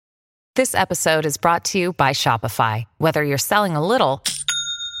This episode is brought to you by Shopify. Whether you're selling a little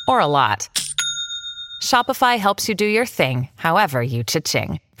or a lot, Shopify helps you do your thing, however you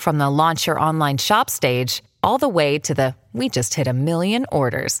cha-ching. From the launch your online shop stage, all the way to the we just hit 1 million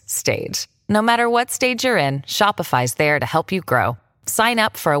orders stage. No matter what stage you're in, Shopify's there to help you grow. Sign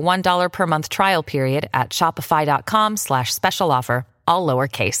up for a $1 per month trial period at shopify.com/special offer, all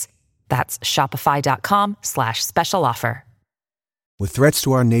lowercase. That's shopify.com/special offer. With threats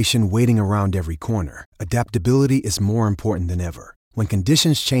to our nation waiting around every corner, adaptability is more important than ever. When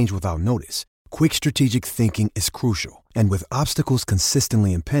conditions change without notice, quick strategic thinking is crucial. And with obstacles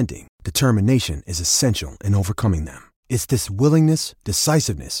consistently impending, determination is essential in overcoming them. It's this willingness,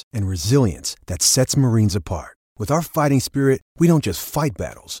 decisiveness, and resilience that sets Marines apart. With our fighting spirit, we don't just fight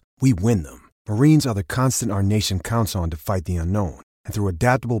battles, we win them. Marines are the constant our nation counts on to fight the unknown. And through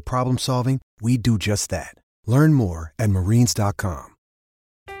adaptable problem solving, we do just that. Learn more at marines.com.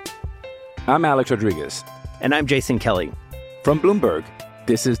 I'm Alex Rodriguez. And I'm Jason Kelly. From Bloomberg,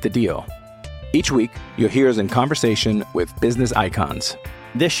 this is The Deal. Each week, you'll hear us in conversation with business icons.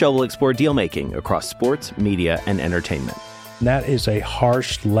 This show will explore deal-making across sports, media, and entertainment. That is a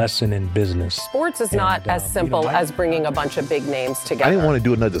harsh lesson in business. Sports is not as simple as bringing a bunch of big names together. I didn't want to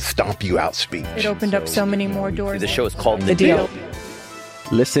do another stomp you out speech. It opened up so many more doors. The show is called The Deal.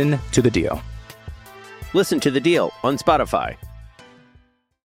 Listen to The Deal. Listen to The Deal on Spotify.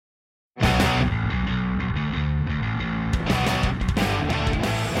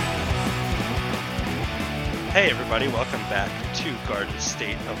 Hey everybody, welcome back to Garden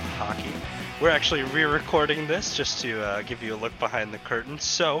State of Hockey. We're actually re-recording this just to give you a look behind the curtain.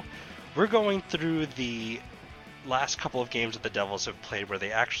 So, we're going through the last couple of games that the Devils have played where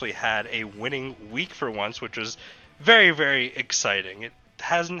they actually had a winning week for once, which was very, very exciting. It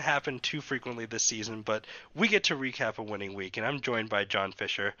hasn't happened too frequently this season, but we get to recap a winning week, and I'm joined by John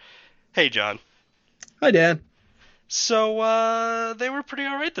Fisher. Hey, John. Hi, Dan. So, they were pretty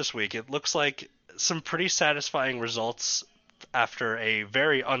alright this week. It looks like some pretty satisfying results after a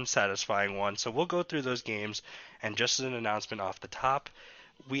very unsatisfying one. So we'll go through those games, and just as an announcement off the top,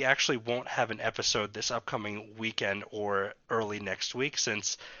 we actually won't have an episode this upcoming weekend or early next week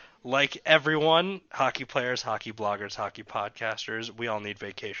since, like everyone, hockey players, hockey bloggers, hockey podcasters, we all need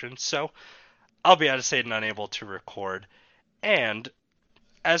vacation. So I'll be out of state and unable to record. And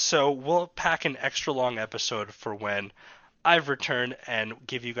as so, we'll pack an extra long episode for when I've returned and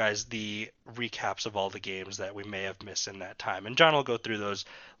give you guys the recaps of all the games that we may have missed in that time. And John will go through those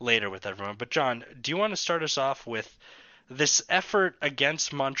later with everyone. But John, do you want to start us off with this effort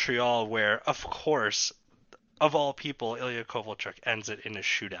against Montreal where, of course, of all people, Ilya Kovalchuk ends it in a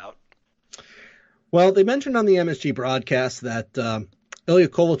shootout? Well, they mentioned on the MSG broadcast that Ilya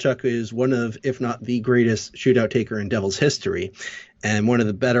Kovalchuk is one of, if not the greatest shootout taker in Devils history and one of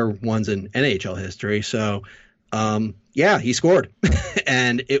the better ones in NHL history. So, yeah, he scored,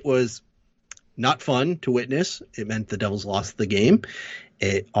 and it was not fun to witness. It meant the Devils lost the game.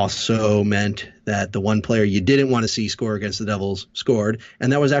 It also meant that the one player you didn't want to see score against the Devils scored,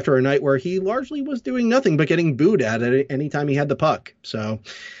 and that was after a night where he largely was doing nothing but getting booed at any time he had the puck. So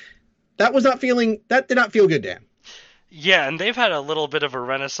that did not feel good, Dan. Yeah, and they've had a little bit of a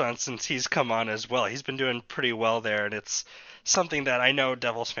renaissance since he's come on as well. He's been doing pretty well there, and it's something that I know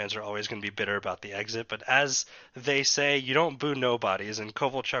Devils fans are always going to be bitter about the exit, but as they say, you don't boo nobodies, and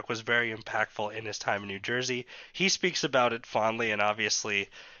Kovalchuk was very impactful in his time in New Jersey. He speaks about it fondly, and obviously,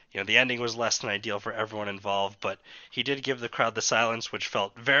 the ending was less than ideal for everyone involved, but he did give the crowd the silence, which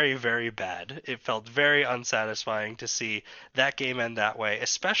felt very, very bad. It felt very unsatisfying to see that game end that way,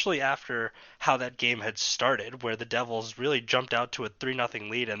 especially after how that game had started, where the Devils really jumped out to a 3-0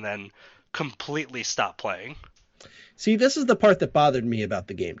 lead and then completely stopped playing. See, this is the part that bothered me about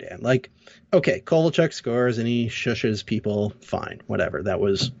the game, Dan. Like, okay, Kovalchuk scores and he shushes people. Fine, whatever. That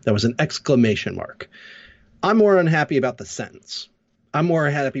was an exclamation mark. I'm more unhappy about the sentence. I'm more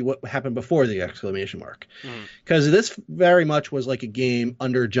happy what happened before the exclamation mark. Because this very much was like a game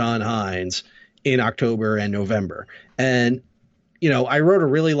under John Hynes in October and November. And, I wrote a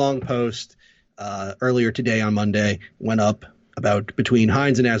really long post earlier today on Monday, went up about between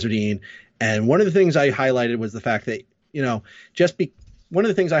Hynes and Azardine. And one of the things I highlighted was the fact that, one of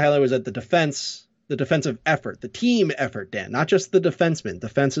the things I highlighted was that the defensive effort, the team effort, Dan, not just the defenseman.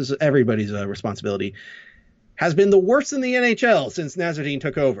 Defense is everybody's responsibility. has been the worst in the NHL since Nasreddine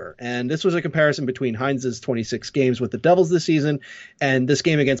took over. And this was a comparison between Heinz's 26 games with the Devils this season, and this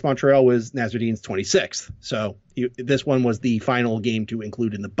game against Montreal was Nasreddine's 26th. So this one was the final game to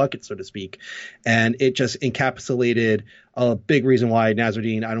include in the bucket, so to speak. And it just encapsulated a big reason why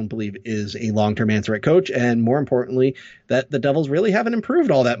Nasreddine, I don't believe, is a long-term answer at coach. And more importantly, that the Devils really haven't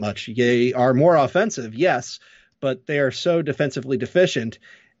improved all that much. They are more offensive, yes, but they are so defensively deficient.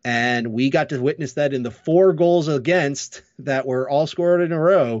 And we got to witness that in the 4 goals against that were all scored in a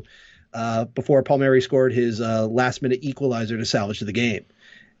row before Palmieri scored his last-minute equalizer to salvage the game.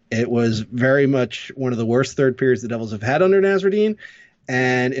 It was very much one of the worst third periods the Devils have had under Nasreddine.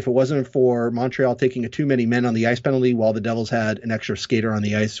 And if it wasn't for Montreal taking a too many men on the ice penalty while the Devils had an extra skater on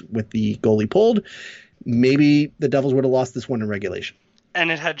the ice with the goalie pulled, maybe the Devils would have lost this one in regulation. And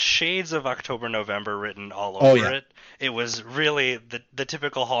it had shades of October, November written all over it. It was really the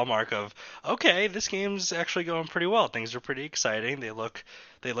typical hallmark of, okay, this game's actually going pretty well. Things are pretty exciting. They look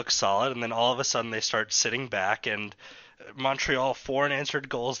solid. And then all of a sudden they start sitting back, and Montreal 4 unanswered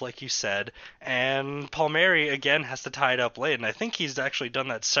goals, like you said. And Palmieri, again, has to tie it up late. And I think he's actually done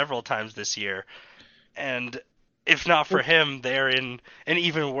that several times this year. And if not for him, they're in an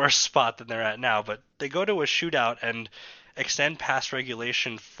even worse spot than they're at now. But they go to a shootout and extend past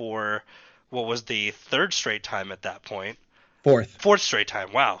regulation for what was the 3rd straight time at that point. 4th straight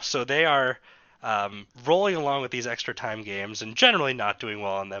time. Wow. So they are rolling along with these extra time games and generally not doing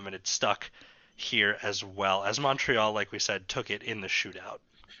well on them, and it's stuck here as well, as Montreal, like we said, took it in the shootout.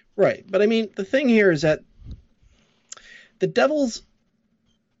 Right. But I mean, the thing here is that the Devils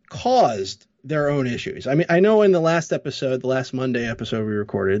caused their own issues. I mean, I know in the last episode, the last Monday episode we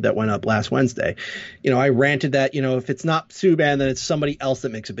recorded that went up last Wednesday, I ranted that, if it's not Subban, then it's somebody else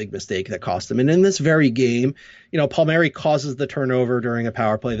that makes a big mistake that cost him. And in this very game, Palmieri causes the turnover during a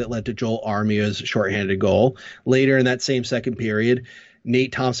power play that led to Joel Armia's shorthanded goal. Later in that same second period,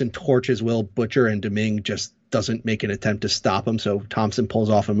 Nate Thompson torches Will Butcher, and Domingue just doesn't make an attempt to stop him. So Thompson pulls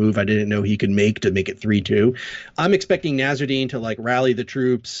off a move I didn't know he could make to make it 3-2. I'm expecting Nasreddine to rally the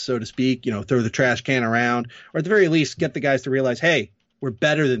troops, so to speak, throw the trash can around, or at the very least get the guys to realize, hey, we're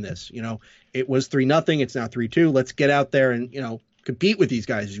better than this. It was 3-0. It's now 3-2. Let's get out there and, compete with these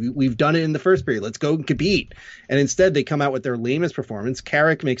guys. We've done it in the first period. Let's go and compete. And instead they come out with their lamest performance.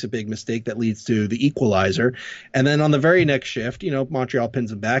 Carrick makes a big mistake that leads to the equalizer. And then on the very next shift, Montreal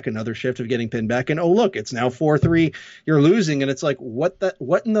pins them back, another shift of getting pinned back. And oh, look, it's now 4-3. You're losing. And it's like, what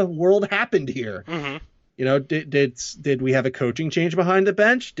in the world happened here? Mm-hmm. Did we have a coaching change behind the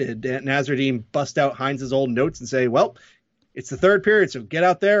bench? Did Nasreddine bust out Heinz's old notes and say, well, it's the 3rd period, so get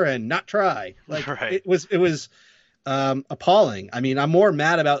out there and not try? Right. It was appalling. I mean, I'm more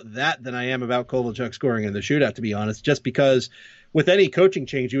mad about that than I am about Kovalchuk scoring in the shootout, to be honest, just because with any coaching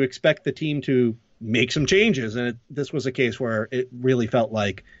change, you expect the team to make some changes. And this was a case where it really felt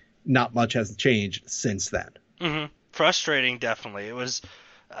like not much has changed since then. Mm-hmm. Frustrating, definitely. It was,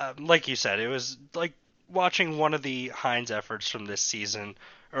 like you said, it was like watching one of the Heinz efforts from this season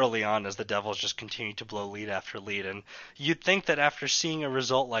early on as the Devils just continued to blow lead after lead. And you'd think that after seeing a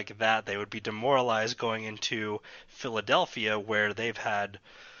result like that, they would be demoralized going into Philadelphia, where they've had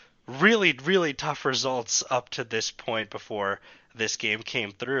really, really tough results up to this point before this game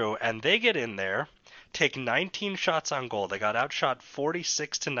came through. And they get in there, take 19 shots on goal. They got outshot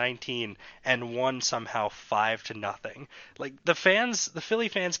 46-19 and won somehow 5-0. Like the Philly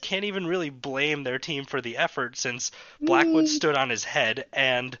fans can't even really blame their team for the effort, since Blackwood stood on his head,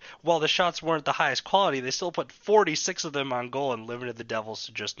 and while the shots weren't the highest quality, they still put 46 of them on goal and limited the Devils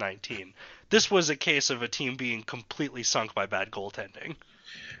to just 19. This was a case of a team being completely sunk by bad goaltending.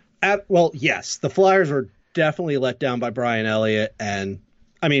 Well, yes, the Flyers were definitely let down by Brian Elliott, and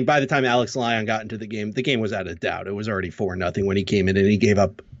I mean, by the time Alex Lyon got into the game was out of doubt. It was already 4-0 when he came in, and he gave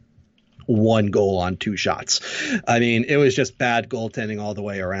up 1 goal on 2 shots. I mean, it was just bad goaltending all the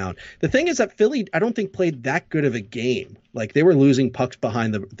way around. The thing is that Philly, I don't think, played that good of a game. Like, they were losing pucks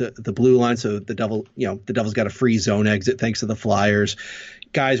behind the blue line, so the Devils got a free zone exit thanks to the Flyers.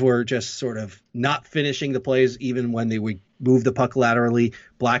 Guys were just sort of not finishing the plays even when they would move the puck laterally.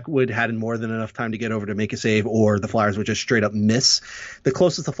 Blackwood had more than enough time to get over to make a save, or the Flyers would just straight up miss. The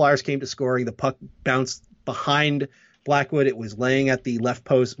closest the Flyers came to scoring, the puck bounced behind Blackwood. It was laying at the left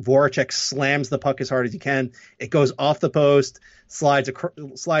post. Voracek slams the puck as hard as he can. It goes off the post, slides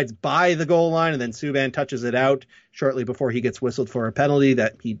by the goal line, and then Subban touches it out shortly before he gets whistled for a penalty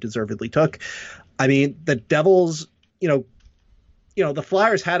that he deservedly took. I mean, the Devils, the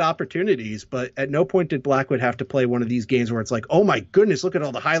Flyers had opportunities, but at no point did Blackwood have to play one of these games where it's like, oh my goodness, look at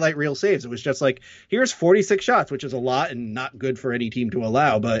all the highlight reel saves. It was just like, here's 46 shots, which is a lot and not good for any team to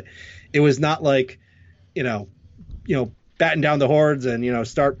allow. But it was not like, you know, batten down the hordes and,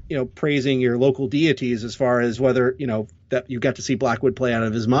 start, praising your local deities as far as whether, that you got to see Blackwood play out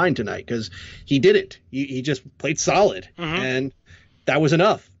of his mind tonight, because he didn't. He just played solid, and that was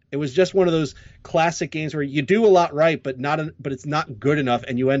enough. It was just one of those classic games where you do a lot right, but it's not good enough,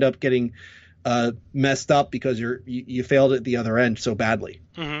 and you end up getting messed up because you failed at the other end so badly.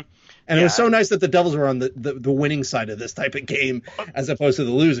 And it was so nice that the Devils were on the winning side of this type of game as opposed to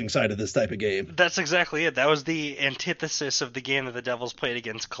the losing side of this type of game. That's exactly it. That was the antithesis of the game that the Devils played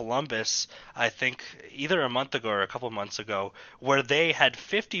against Columbus, I think, either a month ago or a couple months ago, where they had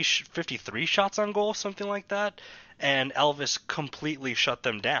 53 shots on goal, something like that, and Elvis completely shut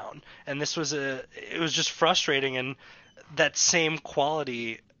them down. And it was just frustrating, and that same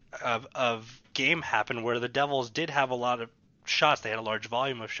quality of game happened where the Devils did have a lot of shots. They had a large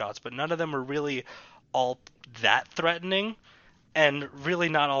volume of shots, but none of them were really all that threatening and really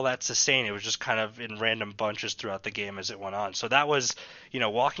not all that sustained. It was just kind of in random bunches throughout the game as it went on. So that was,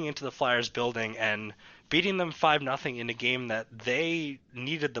 walking into the Flyers building and beating them 5-0 in a game that they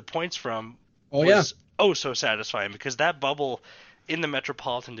needed the points from was so satisfying, because that bubble in the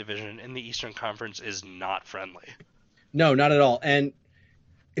Metropolitan Division in the Eastern Conference is not friendly. No, not at all. And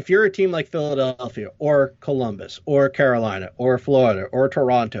if you're a team like Philadelphia or Columbus or Carolina or Florida or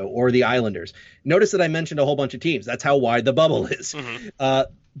Toronto or the Islanders, notice that I mentioned a whole bunch of teams. That's how wide the bubble is.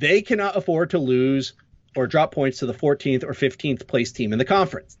 They cannot afford to lose or drop points to the 14th or 15th place team in the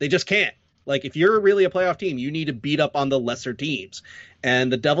conference. They just can't. Like, if you're really a playoff team, you need to beat up on the lesser teams. And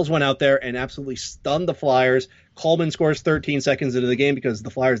the Devils went out there and absolutely stunned the Flyers. Coleman scores 13 seconds into the game because the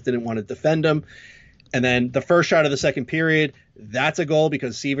Flyers didn't want to defend him. And then the first shot of the second period, that's a goal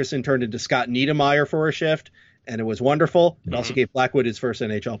because Severson turned into Scott Niedermayer for a shift, and it was wonderful. It also gave Blackwood his first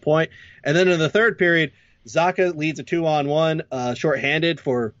NHL point. And then in the third period, Zacha leads a 2-on-1 shorthanded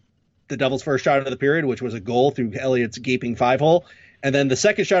for the Devils' first shot of the period, which was a goal through Elliott's gaping 5-hole. And then the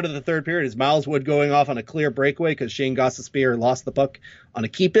second shot of the third period is Miles Wood going off on a clear breakaway because Shane Gostisbehere lost the puck on a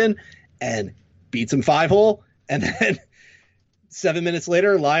keep-in and beats him 5-hole. And then 7 minutes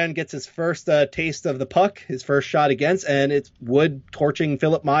later, Lyon gets his first taste of the puck, his first shot against, and it's Wood torching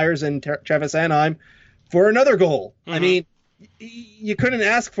Philip Myers and Travis Anheim for another goal. I mean, you couldn't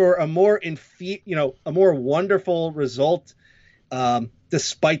ask for a more a more wonderful result,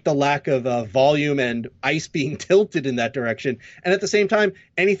 despite the lack of volume and ice being tilted in that direction. And at the same time,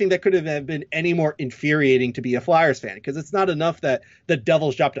 anything that could have been any more infuriating to be a Flyers fan, because it's not enough that the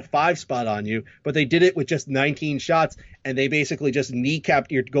Devils dropped a 5 spot on you, but they did it with just 19 shots, and they basically just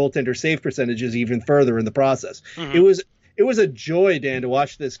kneecapped your goaltender save percentages even further in the process. It was a joy, Dan, to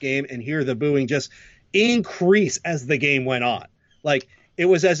watch this game and hear the booing just increase as the game went on. Like, it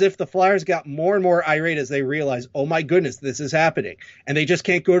was as if the Flyers got more and more irate as they realized, oh my goodness, this is happening. And they just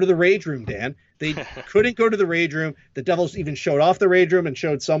can't go to the rage room, Dan. They couldn't go to the rage room. The Devils even showed off the rage room and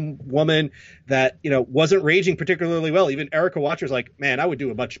showed some woman that, wasn't raging particularly well. Even Erica Watcher's like, man, I would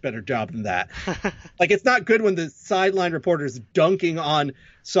do a much better job than that. Like, it's not good when the sideline reporter's dunking on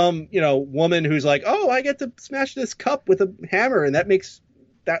some, woman who's like, oh, I get to smash this cup with a hammer, and that makes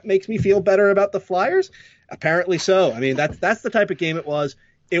me feel better about the Flyers. Apparently so. I mean, that's the type of game it was.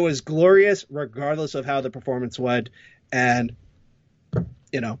 It was glorious regardless of how the performance went. And,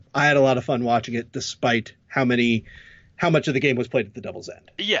 I had a lot of fun watching it despite how much of the game was played at the Devils' end.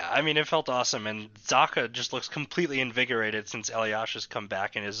 Yeah, I mean, it felt awesome. And Zacha just looks completely invigorated since Elias has come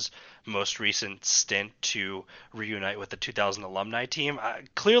back in his most recent stint to reunite with the 2000 alumni team.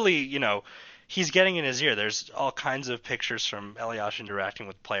 Clearly, he's getting in his ear. There's all kinds of pictures from Elias interacting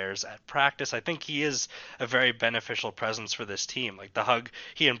with players at practice. I think he is a very beneficial presence for this team. Like, the hug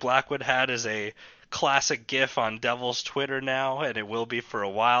he and Blackwood had is a classic gif on Devils Twitter now, and it will be for a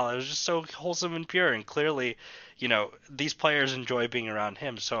while. It was just so wholesome and pure, and clearly, these players enjoy being around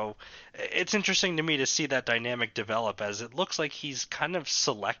him. So it's interesting to me to see that dynamic develop, as it looks like he's kind of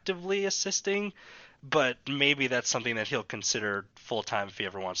selectively assisting, but maybe that's something that he'll consider full-time if he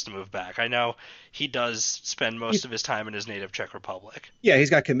ever wants to move back. I know he does spend most of his time in his native Czech Republic. Yeah, he's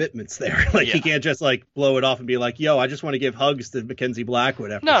got commitments there. He can't just blow it off and be like, yo, I just want to give hugs to Mackenzie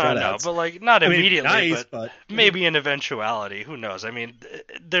Blackwood after shutouts. No, but not immediately, but maybe an eventuality. Who knows? I mean,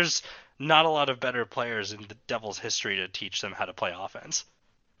 there's not a lot of better players in the Devils' history to teach them how to play offense.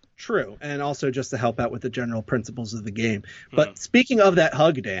 True, and also just to help out with the general principles of the game. But speaking of that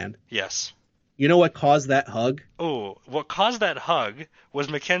hug, Dan. Yes. You know what caused that hug? Oh, what caused that hug was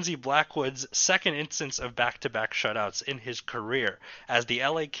Mackenzie Blackwood's second instance of back-to-back shutouts in his career. As the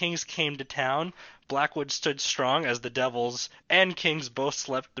LA Kings came to town, Blackwood stood strong as the Devils and Kings both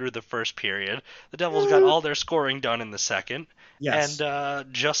slept through the first period. The Devils got all their scoring done in the second. Yes.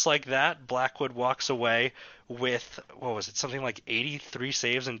 And just like that, Blackwood walks away with, something like 83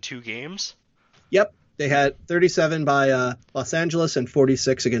 saves in 2 games? Yep. They had 37 by Los Angeles and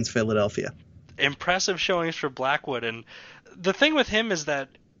 46 against Philadelphia. Impressive showings for Blackwood. And the thing with him is that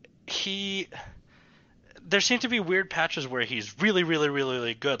there seem to be weird patches where he's really, really, really,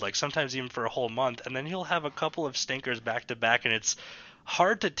 really good, like sometimes even for a whole month, and then he'll have a couple of stinkers back to back, and it's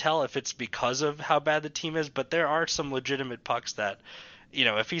hard to tell if it's because of how bad the team is, but there are some legitimate pucks that,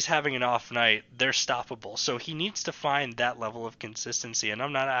 if he's having an off night, they're stoppable. So he needs to find that level of consistency, and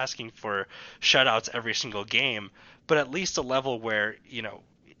I'm not asking for shutouts every single game, but at least a level where,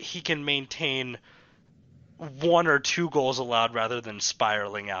 he can maintain 1 or 2 goals allowed rather than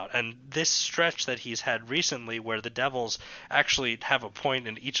spiraling out. And this stretch that he's had recently where the Devils actually have a point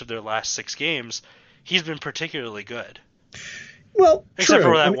in each of their last 6 games, he's been particularly good. Well, except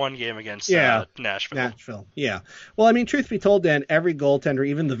true. for that one game against Nashville. Yeah. Well, I mean, truth be told, Dan, every goaltender,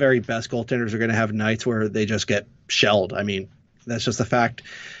 even the very best goaltenders, are going to have nights where they just get shelled. I mean, that's just a fact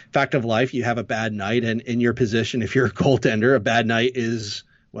of life. You have a bad night, and in your position, if you're a goaltender, a bad night is,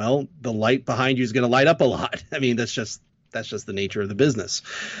 well, the light behind you is going to light up a lot. I mean, that's just the nature of the business.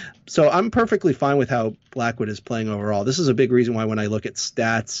 So I'm perfectly fine with how Blackwood is playing overall. This is a big reason why when I look at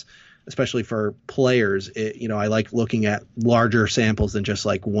stats, especially for players, I like looking at larger samples than just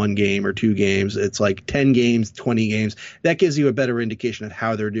like 1 game or 2 games. It's like 10 games, 20 games. That gives you a better indication of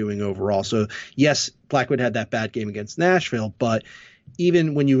how they're doing overall. So yes, Blackwood had that bad game against Nashville, but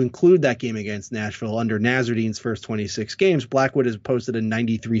even when you include that game against Nashville, under Nazardine's first 26 games, Blackwood has posted a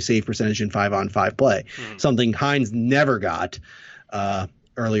 93 save percentage in 5-on-5 play, something Hines never got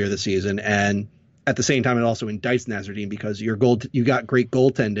earlier this season. And at the same time, it also indicts Nazardine because you got great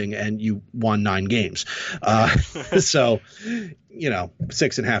goaltending and you won 9 games. So,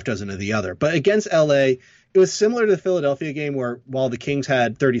 6.5 dozen of the other. But against LA, it was similar to the Philadelphia game where while the Kings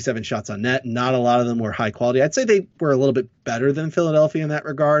had 37 shots on net, not a lot of them were high quality. I'd say they were a little bit better than Philadelphia in that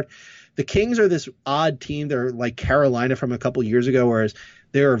regard. The Kings are this odd team. They're like Carolina from a couple years ago, whereas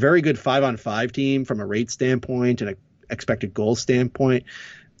they're a very good 5-on-5 team from a rate standpoint and an expected goal standpoint.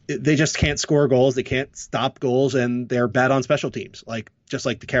 They just can't score goals. They can't stop goals, and they're bad on special teams, just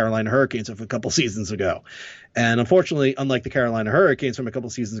like the Carolina Hurricanes of a couple seasons ago. And unfortunately, unlike the Carolina Hurricanes from a couple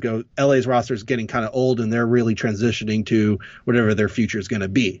seasons ago, LA's roster is getting kind of old, and they're really transitioning to whatever their future is going to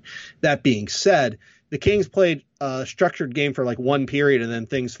be. That being said, the Kings played a structured game for like 1 period, and then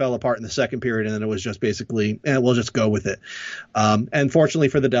things fell apart in the second period, and then it was just basically, we'll just go with it. And fortunately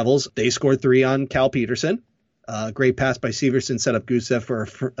for the Devils, they scored 3 on Cal Peterson. Great pass by Severson set up Gusev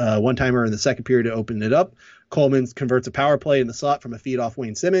for a one-timer in the second period to open it up. Coleman converts a power play in the slot from a feed off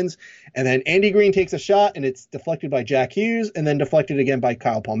Wayne Simmons. And then Andy Green takes a shot, and it's deflected by Jack Hughes, and then deflected again by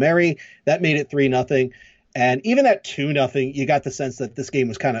Kyle Palmieri. That made it 3-0. And even at 2-0, you got the sense that this game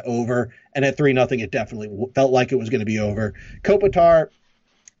was kind of over. And at 3-0, it definitely felt like it was going to be over. Kopitar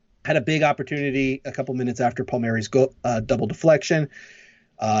had a big opportunity a couple minutes after Palmieri's double deflection.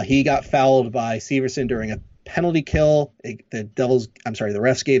 He got fouled by Severson during a penalty kill. The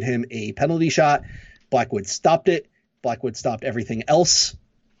refs gave him a penalty shot. Blackwood stopped it. Blackwood stopped everything else,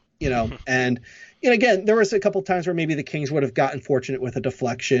 and again, there was a couple times where maybe the Kings would have gotten fortunate with a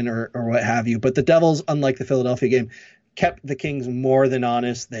deflection or what have you, but the Devils, unlike the Philadelphia game, kept the Kings more than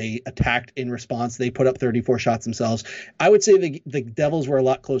honest. They attacked in response. They put up 34 shots themselves. I would say the Devils were a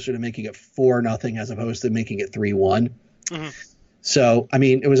lot closer to making it 4-0 as opposed to making it 3-1. Mm-hmm. So, I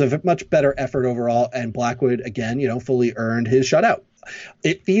mean, it was a much better effort overall, and Blackwood, again, fully earned his shutout.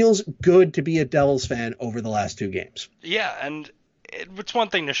 It feels good to be a Devils fan over the last 2 games. Yeah, and it's one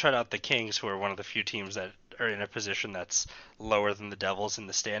thing to shut out the Kings, who are one of the few teams that are in a position that's lower than the Devils in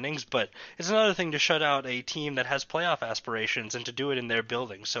the standings, but it's another thing to shut out a team that has playoff aspirations and to do it in their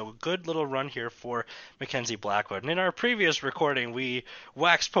building. So a good little run here for Mackenzie Blackwood. And in our previous recording, we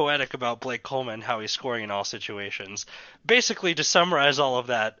waxed poetic about Blake Coleman, how he's scoring in all situations. Basically, to summarize all of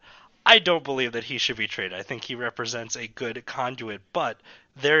that, I don't believe that he should be traded. I think he represents a good conduit, but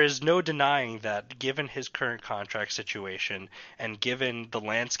there is no denying that given his current contract situation and given the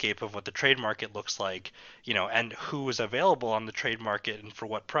landscape of what the trade market looks like, and who is available on the trade market and for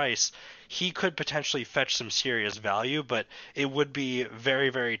what price, he could potentially fetch some serious value, but it would be very,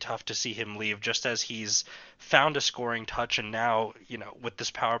 very tough to see him leave just as he's found a scoring touch, and now, with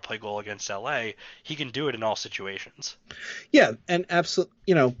this power play goal against LA, he can do it in all situations. Yeah, and absolutely,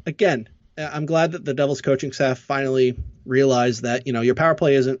 again, I'm glad that the Devils coaching staff finally realized that, your power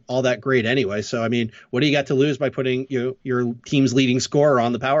play isn't all that great anyway. So, I mean, what do you got to lose by putting your team's leading scorer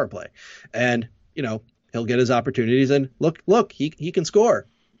on the power play? And he'll get his opportunities, and look, he can score.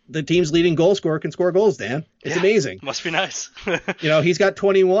 The team's leading goal scorer can score goals, Dan. It's amazing. Must be nice. He's got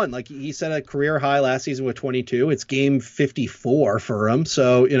 21. Like, he set a career high last season with 22. It's game 54 for him.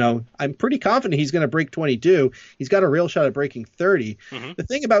 So, I'm pretty confident he's going to break 22. He's got a real shot at breaking 30. Mm-hmm. The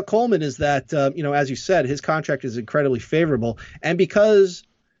thing about Coleman is that, as you said, his contract is incredibly favorable. And because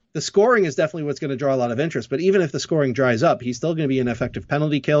the scoring is definitely what's going to draw a lot of interest. But even if the scoring dries up, he's still going to be an effective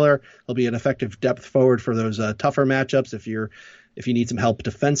penalty killer. He'll be an effective depth forward for those tougher matchups. If you need some help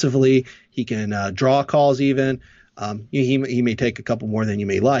defensively, he can draw calls even. He may take a couple more than you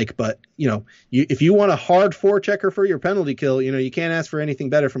may like, but if you want a hard forechecker for your penalty kill, you can't ask for anything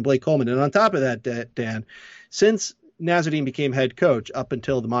better from Blake Coleman. And on top of that, Dan, since Nasruddin became head coach up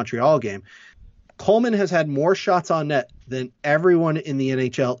until the Montreal game, Coleman has had more shots on net than everyone in the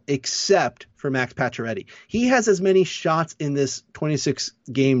NHL except for Max Pacioretty. He has as many shots in this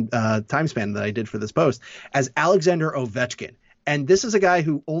 26-game time span that I did for this post as Alexander Ovechkin. And this is a guy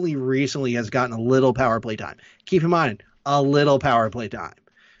who only recently has gotten a little power play time. Keep in mind, a little power play time.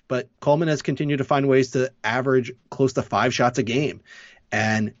 But Coleman has continued to find ways to average close to 5 shots a game.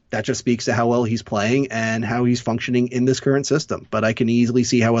 And that just speaks to how well he's playing and how he's functioning in this current system. But I can easily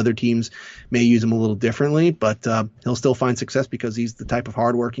see how other teams may use him a little differently. But he'll still find success because he's the type of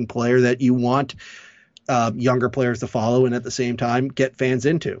hardworking player that you want younger players to follow and at the same time get fans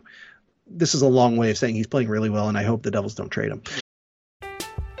into. This is a long way of saying he's playing really well, and I hope the Devils don't trade him.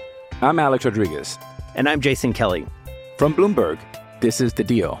 I'm Alex Rodriguez. And I'm Jason Kelly. From Bloomberg, this is The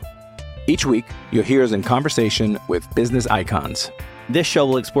Deal. Each week, you'll hear us in conversation with business icons. This show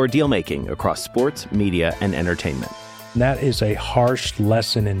will explore deal-making across sports, media, and entertainment. That is a harsh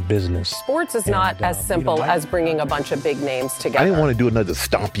lesson in business. Sports is not as simple as bringing a bunch of big names together. I didn't want to do another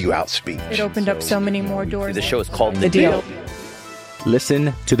stomp you out speech. It opened up so many more doors. The show is called The Deal.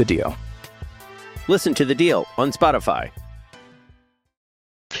 Listen to The Deal. Listen to The Deal on Spotify.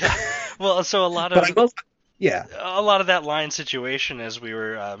 Well, so a lot of that line situation, as we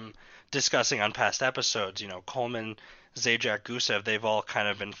were discussing on past episodes, Coleman, Zajac, Gusev, they've all kind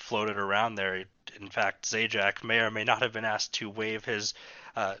of been floated around there. In fact, Zajac may or may not have been asked to waive his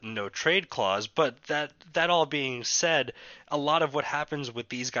no trade clause. But that all being said, a lot of what happens with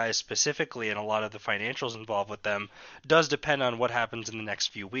these guys specifically and a lot of the financials involved with them does depend on what happens in the next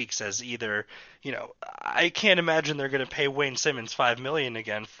few weeks. As either, I can't imagine they're going to pay Wayne Simmons $5 million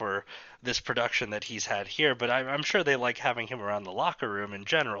again for this production that he's had here, but I'm sure they like having him around the locker room in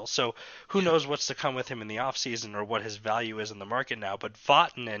general. So who knows what's to come with him in the offseason or what his value is in the market now. But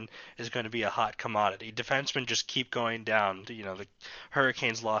Vatanen is going to be a hot commodity. Defensemen just keep going down. The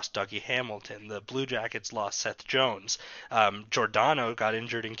Hurricanes lost Dougie Hamilton. The Blue Jackets lost Seth Jones. Giordano got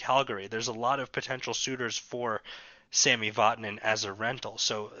injured in Calgary. There's a lot of potential suitors for Sammy Vatanen as a rental.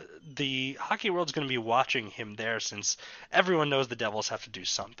 So the hockey world's going to be watching him there, since everyone knows the Devils have to do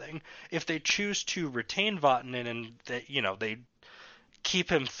something. If they choose to retain Vatanen and they keep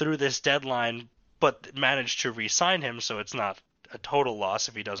him through this deadline but manage to re-sign him so it's not a total loss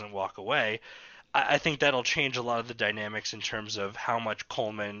if he doesn't walk away, I think that'll change a lot of the dynamics in terms of how much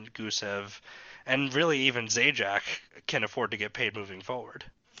Coleman, Gusev, and really even Zajac can afford to get paid moving forward.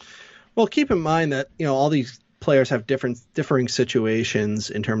 Well, keep in mind that all these players have differing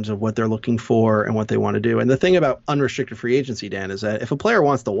situations in terms of what they're looking for and what they want to do. And the thing about unrestricted free agency, Dan, is that if a player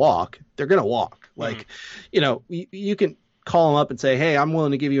wants to walk, they're going to walk. Like, you can call them up and say, hey, I'm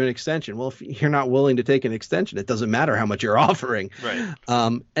willing to give you an extension. Well, if you're not willing to take an extension, it doesn't matter how much you're offering. Right.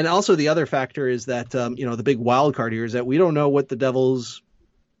 And also the other factor is that, the big wild card here is that we don't know what the Devils'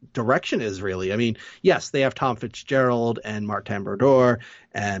 direction is really. I mean, yes, they have Tom Fitzgerald and Martin Brodeur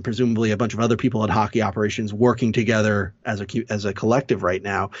and presumably a bunch of other people at hockey operations working together as a collective right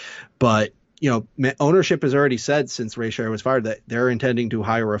now. But, ownership has already said since Ray Shero was fired that they're intending to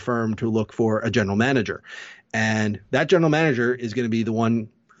hire a firm to look for a general manager. And that general manager is going to be the one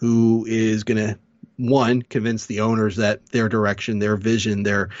who is going to, one, convince the owners that their direction, their vision,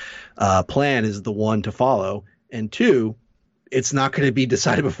 their plan is the one to follow. And two, it's not going to be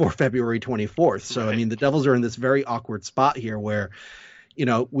decided before February 24th. So, right. I mean, the Devils are in this very awkward spot here where,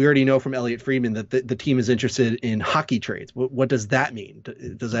 we already know from Elliot Friedman that the team is interested in hockey trades. What does that mean?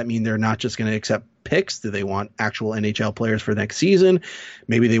 Does that mean they're not just going to accept picks? Do they want actual NHL players for next season?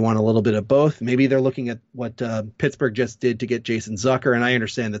 Maybe they want a little bit of both. Maybe they're looking at what Pittsburgh just did to get Jason Zucker. And I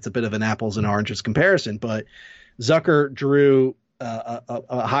understand that's a bit of an apples and oranges comparison, but Zucker drew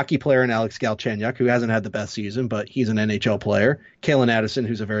a hockey player in Alex Galchenyuk, who hasn't had the best season, but he's an NHL player. Kalen Addison,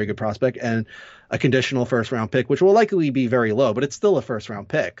 who's a very good prospect, and a conditional first-round pick, which will likely be very low, but it's still a first-round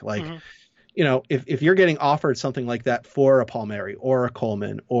pick. Like, if you're getting offered something like that for a Palmieri or a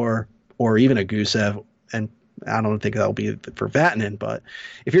Coleman or or even a Gusev, and I don't think that'll be for Vatanen, but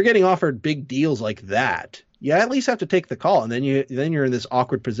if you're getting offered big deals like that, you at least have to take the call. And then you're in this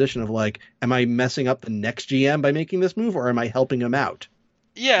awkward position of like, am I messing up the next GM by making this move, or am I helping him out?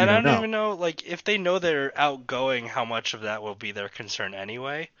 Yeah, and I don't even know, like, if they know they're outgoing, how much of that will be their concern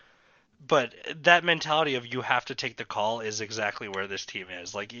anyway. But that mentality of you have to take the call is exactly where this team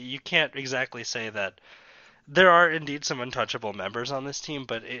is. Like, you can't exactly say that there are indeed some untouchable members on this team,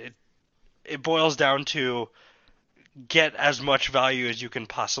 but it boils down to get as much value as you can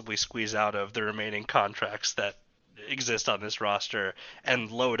possibly squeeze out of the remaining contracts that exist on this roster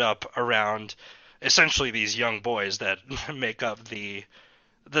and load up around essentially these young boys that make up the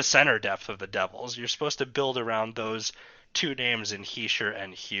center depth of the Devils. You're supposed to build around those two names in Hischier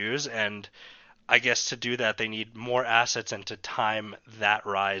and Hughes, and I guess to do that they need more assets and to time that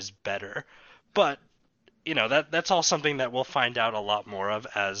rise better. But that's all something that we'll find out a lot more of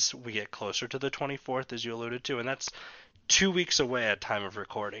as we get closer to the 24th, as you alluded to, and that's 2 weeks away at time of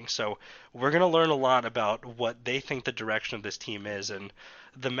recording. So we're going to learn a lot about what they think the direction of this team is, and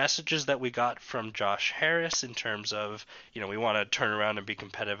the messages that we got from Josh Harris in terms of, we want to turn around and be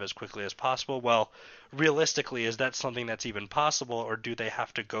competitive as quickly as possible. Well, realistically, is that something that's even possible, or do they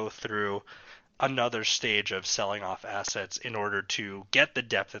have to go through another stage of selling off assets in order to get the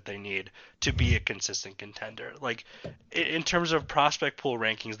depth that they need to be a consistent contender? Like, in terms of prospect pool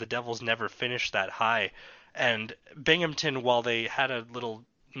rankings, the Devils never finished that high. And Binghamton, while they had a little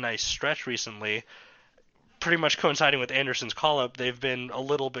nice stretch recently, pretty much coinciding with Anderson's call-up, they've been a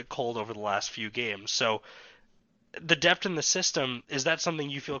little bit cold over the last few games. So the depth in the system, is that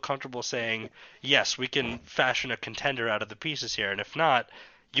something you feel comfortable saying, yes, we can fashion a contender out of the pieces here, and if not,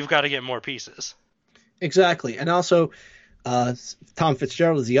 you've got to get more pieces? Exactly. And also, Tom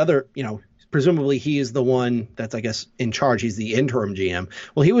Fitzgerald is the other, presumably he is the one that's, I guess, in charge. He's the interim GM.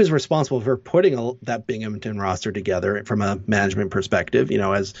 Well, he was responsible for putting that Binghamton roster together from a management perspective.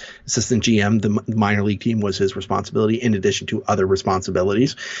 As assistant GM, the minor league team was his responsibility in addition to other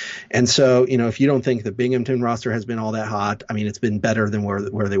responsibilities. And so, if you don't think the Binghamton roster has been all that hot, I mean, it's been better than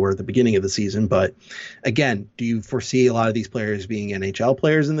where they were at the beginning of the season. But again, do you foresee a lot of these players being NHL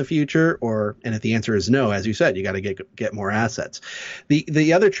players in the future? And if the answer is no, as you said, you got to get more assets.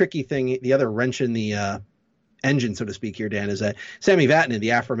 The other tricky thing, the other wrench in the engine, so to speak here, Dan, is that Sami Vatanen,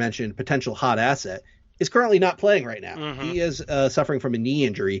 the aforementioned potential hot asset, is currently not playing right now. Mm-hmm. He is suffering from a knee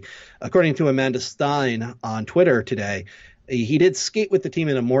injury. According to Amanda Stein on Twitter today, he did skate with the team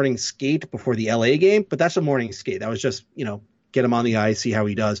in a morning skate before the LA game, but that's a morning skate. That was just, get him on the ice, see how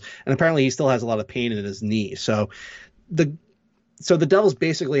he does. And apparently he still has a lot of pain in his knee. So the Devils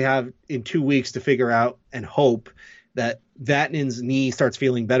basically have in 2 weeks to figure out and hope that Vatanen's knee starts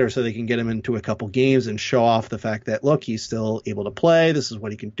feeling better so they can get him into a couple games and show off the fact that, look, he's still able to play. This is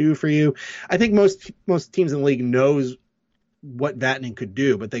what he can do for you. I think most teams in the league knows what Vatanen could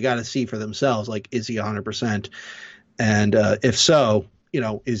do, but they got to see for themselves, like, is he 100%? And if so,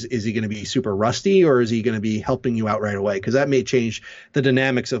 is he going to be super rusty, or is he going to be helping you out right away? Because that may change the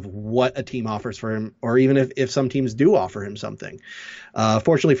dynamics of what a team offers for him, or even if some teams do offer him something.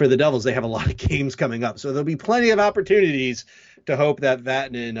 Fortunately for the Devils, they have a lot of games coming up, so there'll be plenty of opportunities to hope that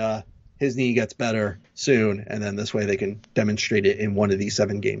Vatanen, his knee gets better soon, and then this way they can demonstrate it in one of these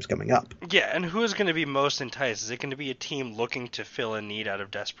 7 games coming up. Yeah, and who is going to be most enticed? Is it going to be a team looking to fill a need out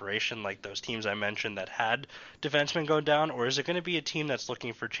of desperation, like those teams I mentioned that had defensemen go down, or is it going to be a team that's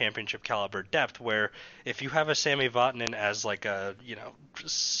looking for championship caliber depth, where if you have a Sami Vatanen as like a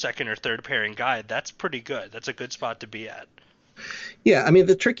second or third pairing guy, that's pretty good. That's a good spot to be at. Yeah, I mean,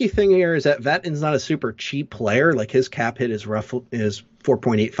 the tricky thing here is that Vatanen's not a super cheap player. Like, his cap hit is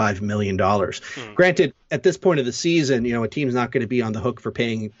 $4.85 million. Granted, at this point of the season, a team's not going to be on the hook for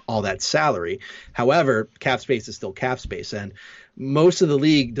paying all that salary. However, cap space is still cap space, and most of the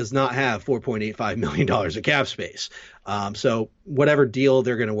league does not have $4.85 million of cap space. So whatever deal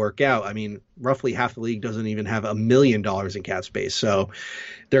they're going to work out, I mean, roughly half the league doesn't even have $1 million in cap space. So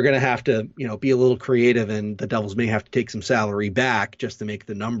they're going to have to, be a little creative, and the Devils may have to take some salary back just to make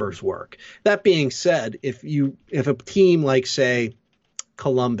the numbers work. That being said, if a team like, say,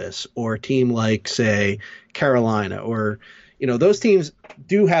 Columbus, or a team like, say, Carolina, or, those teams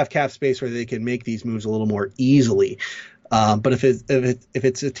do have cap space where they can make these moves a little more easily. But if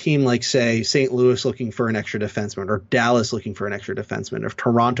it's a team like, say, St. Louis looking for an extra defenseman, or Dallas looking for an extra defenseman, or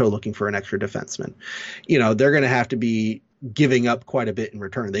Toronto looking for an extra defenseman, they're going to have to be giving up quite a bit in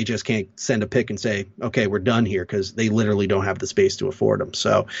return. They just can't send a pick and say, okay, we're done here, because they literally don't have the space to afford them.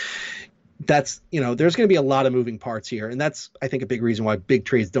 So that's, there's going to be a lot of moving parts here. And that's, I think, a big reason why big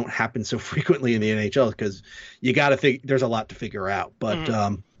trades don't happen so frequently in the NHL, because you got to there's a lot to figure out.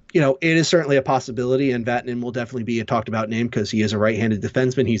 But it is certainly a possibility, and Vatanen will definitely be a talked about name because he is a right-handed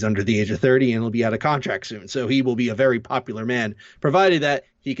defenseman. He's under the age of 30 and he'll be out of contract soon. So he will be a very popular man, provided that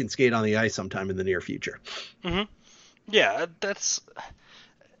he can skate on the ice sometime in the near future. Mm-hmm. Yeah, that's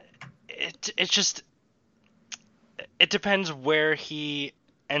it. It depends where he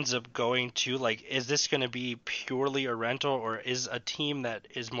ends up going to. Like, is this going to be purely a rental, or is a team that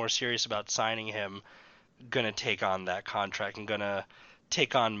is more serious about signing him going to take on that contract and going to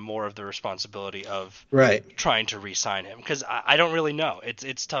take on more of the responsibility of trying to re-sign him? Because I don't really know.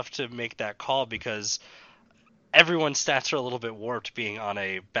 It's tough to make that call because everyone's stats are a little bit warped being on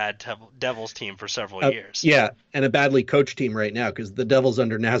a bad Devils team for several years. Yeah, and a badly coached team right now because the Devils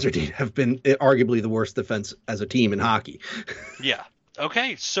under Nazardine have been arguably the worst defense as a team in hockey. Yeah.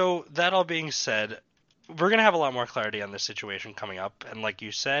 Okay, so that all being said, we're going to have a lot more clarity on this situation coming up. And like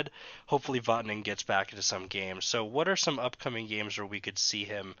you said, hopefully Vatanen gets back into some games. So what are some upcoming games where we could see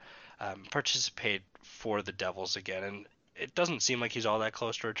him participate for the Devils again? And it doesn't seem like he's all that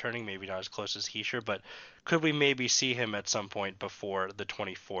close to returning, maybe not as close as Hischier, but could we maybe see him at some point before the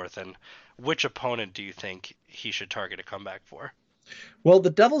 24th? And which opponent do you think he should target a comeback for? Well, the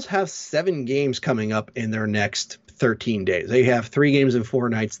Devils have 7 games coming up in their next 13 days. They have 3 games in 4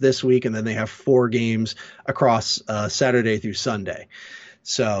 nights this week, and then they have 4 games across Saturday through Sunday.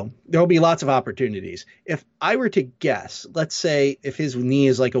 So there will be lots of opportunities. If I were to guess, let's say if his knee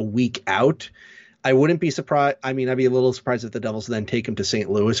is like a week out, I wouldn't be surprised. I mean, I'd be a little surprised if the Devils then take him to St.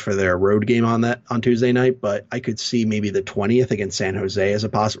 Louis for their road game on Tuesday night, but I could see maybe the 20th against San Jose as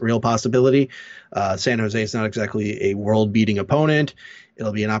a real possibility. San Jose is not exactly a world-beating opponent.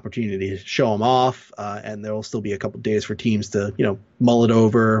 It'll be an opportunity to show them off, and there will still be a couple days for teams to, mull it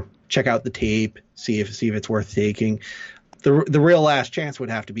over, check out the tape, see if it's worth taking. The real last chance would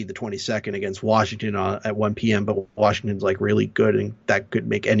have to be the 22nd against Washington at 1 p.m., but Washington's like really good, and that could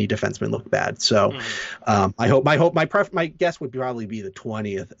make any defenseman look bad. So my guess would probably be the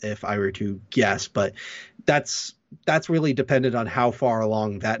 20th if I were to guess, but that's really dependent on how far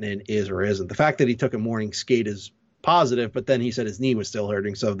along Vatanen is or isn't. The fact that he took a morning skate is positive, but then he said his knee was still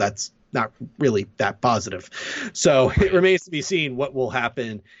hurting, so that's not really that positive. So it remains to be seen what will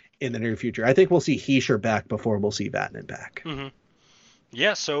happen in the near future. I think we'll see Hischier back before we'll see Vatanen back. Mm-hmm.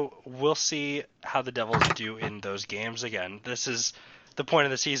 Yeah, so we'll see how the Devils do in those games. Again, this is the point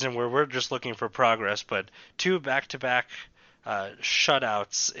of the season where we're just looking for progress, but 2 back-to-back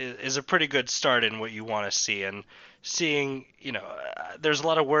shutouts is a pretty good start in what you want to see. And seeing, there's a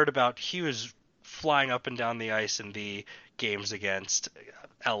lot of word about Hughes flying up and down the ice in the games against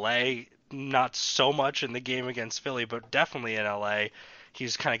LA, not so much in the game against Philly, but definitely in LA.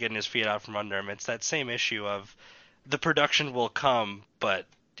 He's kind of getting his feet out from under him. It's that same issue of the production will come, but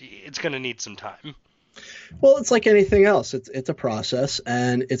it's going to need some time. Well, it's like anything else. It's a process,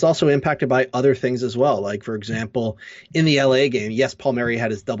 and it's also impacted by other things as well. Like, for example, in the LA game, yes, Palmieri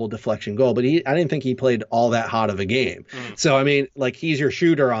had his double deflection goal, but I didn't think he played all that hot of a game. So, I mean, like, he's your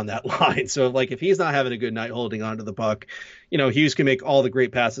shooter on that line. So, like, if he's not having a good night holding onto the puck, Hughes can make all the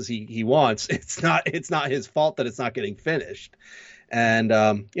great passes he wants. It's not his fault that it's not getting finished. And,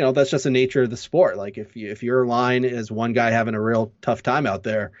 that's just the nature of the sport. Like, if your line is one guy having a real tough time out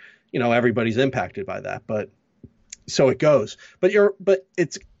there, everybody's impacted by that. But so it goes. But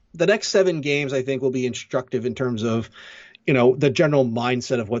it's the next 7 games, I think, will be instructive in terms of, the general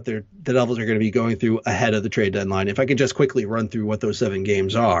mindset of what the Devils are going to be going through ahead of the trade deadline. If I could just quickly run through what those 7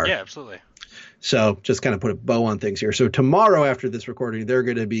 games are. Yeah, absolutely. So just kind of put a bow on things here. So tomorrow after this recording, they're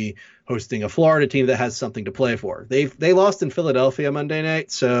going to be hosting a Florida team that has something to play for. They lost in Philadelphia Monday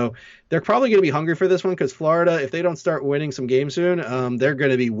night, so they're probably going to be hungry for this one because Florida, if they don't start winning some games soon, they're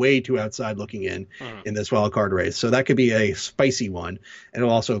going to be way too outside looking in this wild card race. So that could be a spicy one, and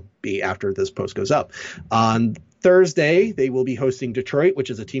it'll also be after this post goes up. On Thursday, they will be hosting Detroit,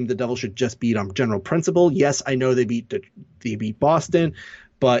 which is a team the Devils should just beat on general principle. Yes, I know they beat Boston,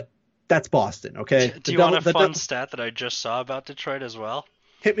 but that's Boston, okay? Do you want a fun stat that I just saw about Detroit as well?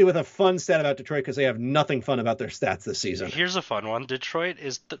 Hit me with a fun stat about Detroit because they have nothing fun about their stats this season. Here's a fun one. Detroit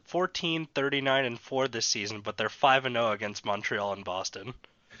is 14, 39, and 4 this season, but they're 5-0 against Montreal and Boston.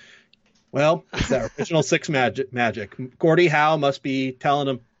 Well, it's that original 6 magic. Gordie Howe must be telling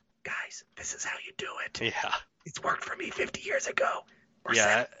them, guys, this is how you do it. Yeah. It's worked for me 50 years ago.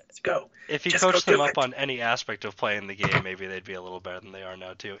 Let's go. If he coached them up on any aspect of playing the game, maybe they'd be a little better than they are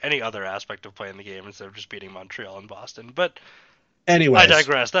now, too. Any other aspect of playing the game instead of just beating Montreal and Boston. But anyways, I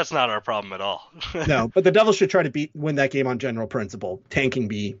digress. That's not our problem at all. No, but the Devils should try to win that game on general principle. Tanking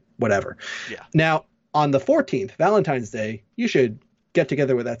be whatever. Yeah. Now, on the 14th, Valentine's Day, you should get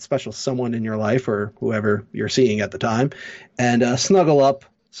together with that special someone in your life or whoever you're seeing at the time and snuggle up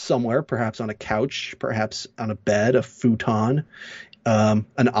somewhere, perhaps on a couch, perhaps on a bed, a futon, an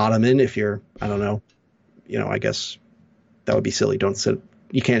ottoman if you're, I don't know, I guess that would be silly. Don't sit.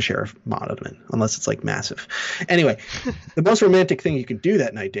 You can't share a ottoman unless it's like massive. Anyway, the most romantic thing you can do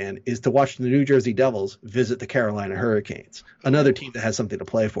that night, Dan, is to watch the New Jersey Devils visit the Carolina Hurricanes, another team that has something to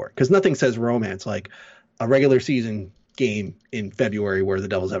play for. Because nothing says romance like a regular season game in February where the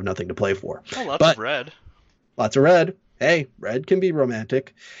Devils have nothing to play for. Oh, lots of red. Lots of red. Hey, red can be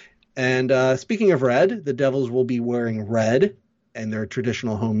romantic. And speaking of red, the Devils will be wearing red and their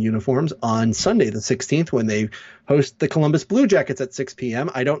traditional home uniforms on Sunday the 16th when they host the Columbus Blue Jackets at 6 p.m.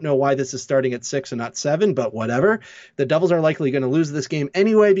 I don't know why this is starting at 6 and not 7, but whatever. The Devils are likely going to lose this game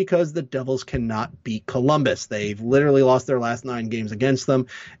anyway because the Devils cannot beat Columbus. They've literally lost their last 9 games against them,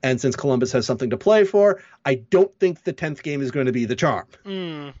 and since Columbus has something to play for, I don't think the 10th game is going to be the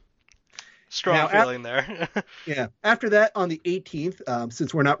charm. Strong feeling there. Yeah. After that, on the 18th,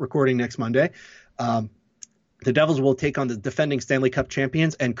 since we're not recording next Monday, the Devils will take on the defending Stanley Cup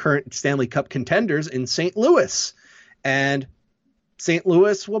champions and current Stanley Cup contenders in St. Louis. And St.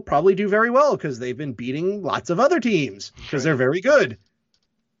 Louis will probably do very well because they've been beating lots of other teams because they're very good.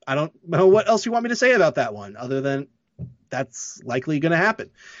 I don't know what else you want me to say about that one other than that's likely going to happen.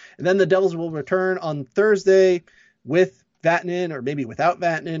 And then the Devils will return on Thursday with Vatanen or maybe without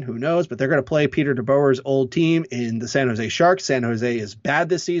Vatanen, who knows, but they're going to play Peter DeBoer's old team in the San Jose Sharks. San Jose is bad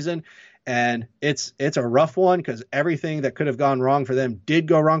this season. And it's a rough one because everything that could have gone wrong for them did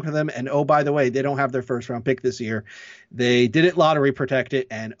go wrong for them. And, oh, by the way, they don't have their first round pick this year. They didn't lottery protect it.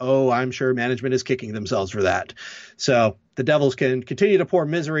 And, I'm sure management is kicking themselves for that. So the Devils can continue to pour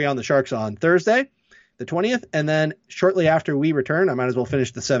misery on the Sharks on Thursday, the 20th. And then shortly after we return, I might as well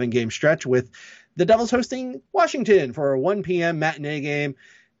finish the 7-game stretch with the Devils hosting Washington for a 1 p.m. matinee game.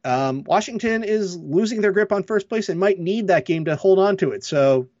 Washington is losing their grip on first place and might need that game to hold on to it.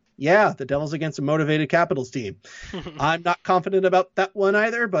 So, yeah, the Devils against a motivated Capitals team. I'm not confident about that one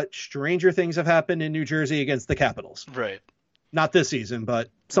either, but stranger things have happened in New Jersey against the Capitals. Right. Not this season, but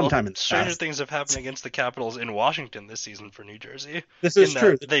sometime in the stranger past. things have happened against the Capitals in Washington this season for New Jersey. This is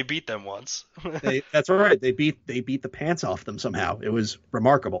true. They beat them once. That's right. They beat the pants off them somehow. It was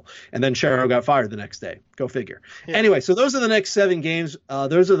remarkable. And then Shero got fired the next day. Go figure. Yeah. Anyway, so those are the next 7 games.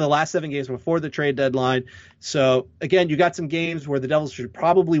 Those are the last 7 games before the trade deadline. So again, you got some games where the Devils should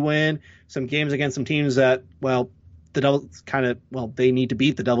probably win. Some games against some teams that, the Devils they need to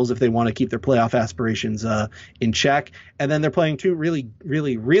beat the Devils if they want to keep their playoff aspirations in check. And then they're playing 2 really,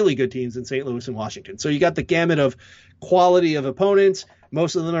 really, really good teams in St. Louis and Washington. So you got the gamut of quality of opponents.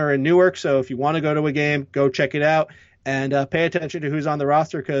 Most of them are in Newark. So if you want to go to a game, go check it out and pay attention to who's on the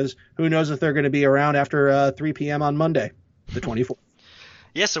roster because who knows if they're going to be around after 3 p.m. on Monday, the 24th.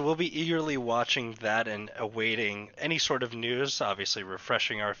 Yeah, so we'll be eagerly watching that and awaiting any sort of news, obviously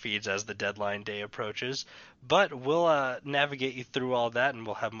refreshing our feeds as the deadline day approaches. But we'll navigate you through all that, and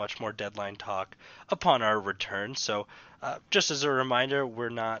we'll have much more deadline talk upon our return. So just as a reminder, we're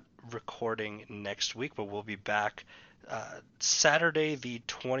not recording next week, but we'll be back Saturday the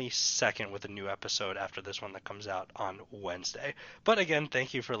 22nd with a new episode after this one that comes out on Wednesday. But again,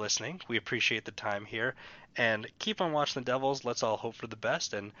 thank you for listening. We appreciate the time here. And keep on watching the Devils. Let's all hope for the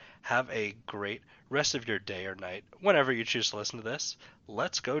best and have a great rest of your day or night. Whenever you choose to listen to this,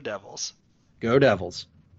 let's go Devils. Go Devils.